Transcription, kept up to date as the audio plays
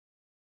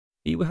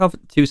Here we have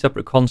two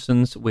separate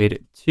constants with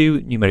two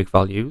numeric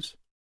values.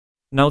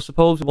 Now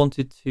suppose we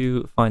wanted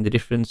to find the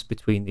difference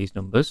between these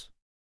numbers.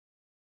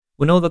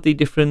 We know that the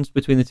difference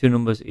between the two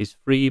numbers is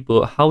 3,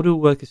 but how do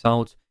we work this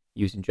out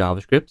using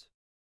JavaScript?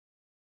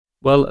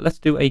 Well, let's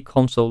do a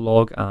console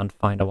log and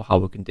find out how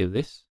we can do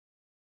this.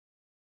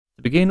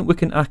 To begin, we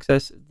can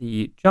access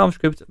the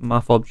JavaScript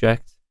math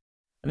object,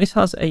 and this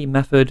has a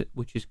method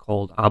which is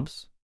called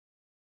abs.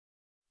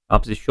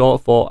 Abs is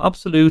short for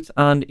absolute,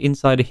 and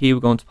inside of here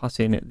we're going to pass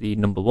in the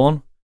number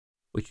 1,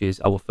 which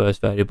is our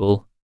first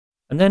variable,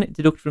 and then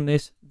deduct from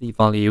this the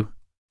value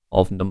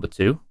of number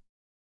 2.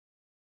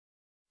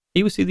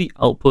 Here we see the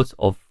output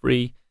of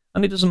 3,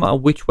 and it doesn't matter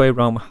which way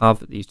around we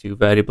have these two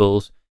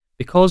variables,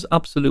 because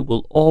absolute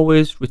will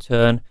always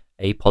return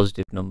a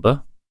positive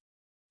number.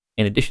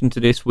 In addition to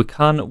this, we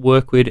can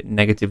work with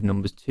negative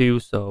numbers too,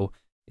 so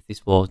if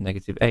this was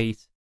negative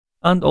 8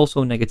 and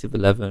also negative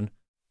 11,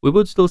 we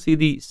would still see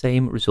the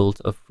same result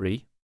of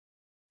 3.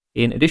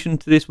 In addition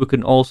to this, we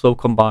can also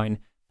combine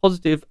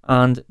positive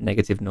and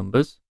negative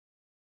numbers.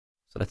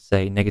 So let's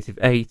say negative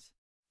 8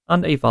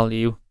 and a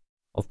value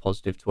of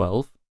positive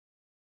 12,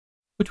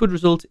 which would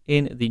result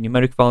in the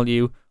numeric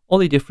value or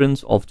the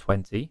difference of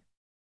 20.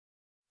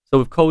 So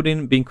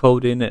with being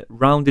coding,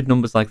 rounded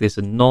numbers like this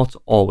are not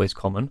always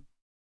common.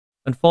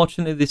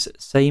 Unfortunately, this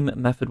same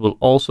method will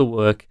also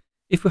work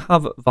if we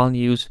have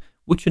values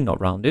which are not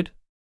rounded.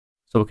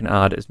 So we can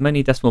add as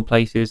many decimal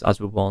places as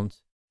we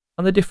want,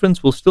 and the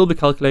difference will still be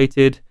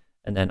calculated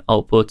and then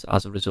output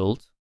as a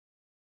result.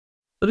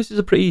 So this is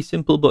a pretty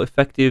simple but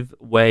effective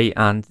way,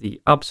 and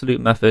the absolute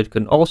method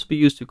can also be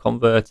used to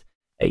convert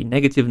a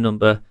negative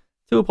number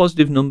to a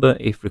positive number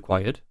if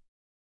required.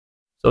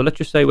 So let's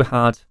just say we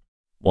had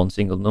one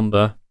single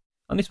number,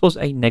 and this was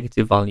a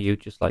negative value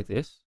just like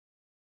this.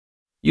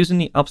 Using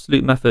the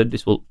absolute method,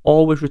 this will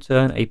always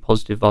return a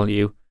positive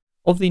value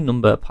of the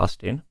number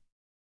passed in.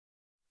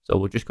 So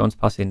we're just going to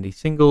pass in the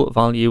single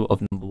value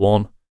of number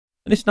 1,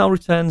 and this now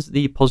returns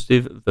the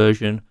positive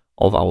version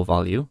of our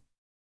value.